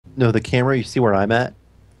No, the camera, you see where I'm at?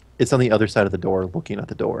 It's on the other side of the door, looking at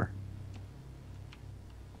the door.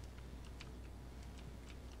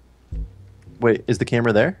 Wait, is the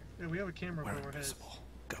camera there? Yeah, we have a camera We're over our heads. invisible.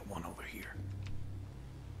 Got one over here.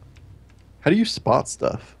 How do you spot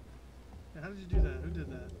stuff? Yeah, how did you do that? Who did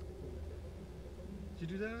that?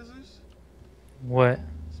 Did you do that, Jesus? What?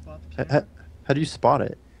 Spot the How, camera? how do you spot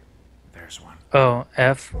it? There's one. Oh,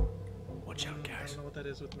 F. Watch out, I guys. don't know what that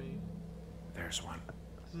is with me. There's one.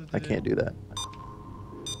 I can't do that.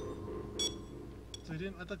 So you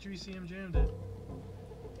didn't? I thought you ECM jammed it.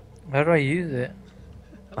 How do I use it?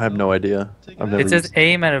 I have no idea. Take it I've out. never It says used...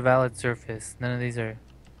 aim at a valid surface. None of these are.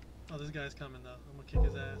 Oh, this guy's coming though. I'm gonna kick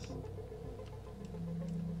his ass.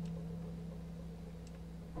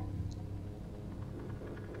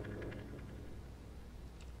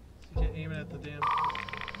 You can't aim it at the damn. Watch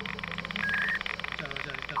out, watch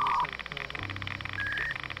out, he's coming, he's coming.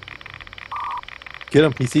 Get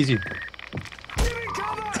him, he sees you.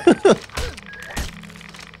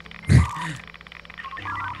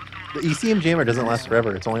 The ECM jammer doesn't last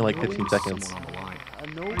forever. It's only like 15 seconds. Someone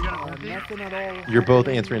on the line. Nothing at all. You're both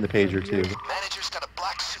answering the pager too. Manager's got a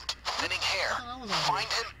black suit, thinning hair. I was on Find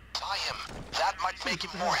him, tie him. That might make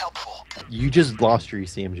him more helpful. You just lost your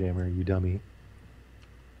ECM jammer, you dummy.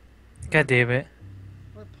 God damn it.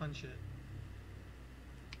 Or punch it.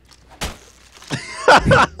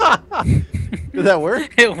 Did that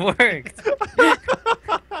work? It worked.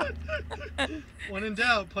 When in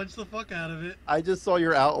doubt, punch the fuck out of it. I just saw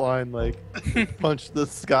your outline like punch the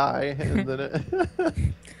sky and then it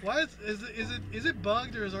Why is it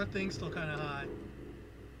bugged or is our thing still kind of high?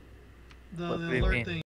 The What do you alert mean? thing.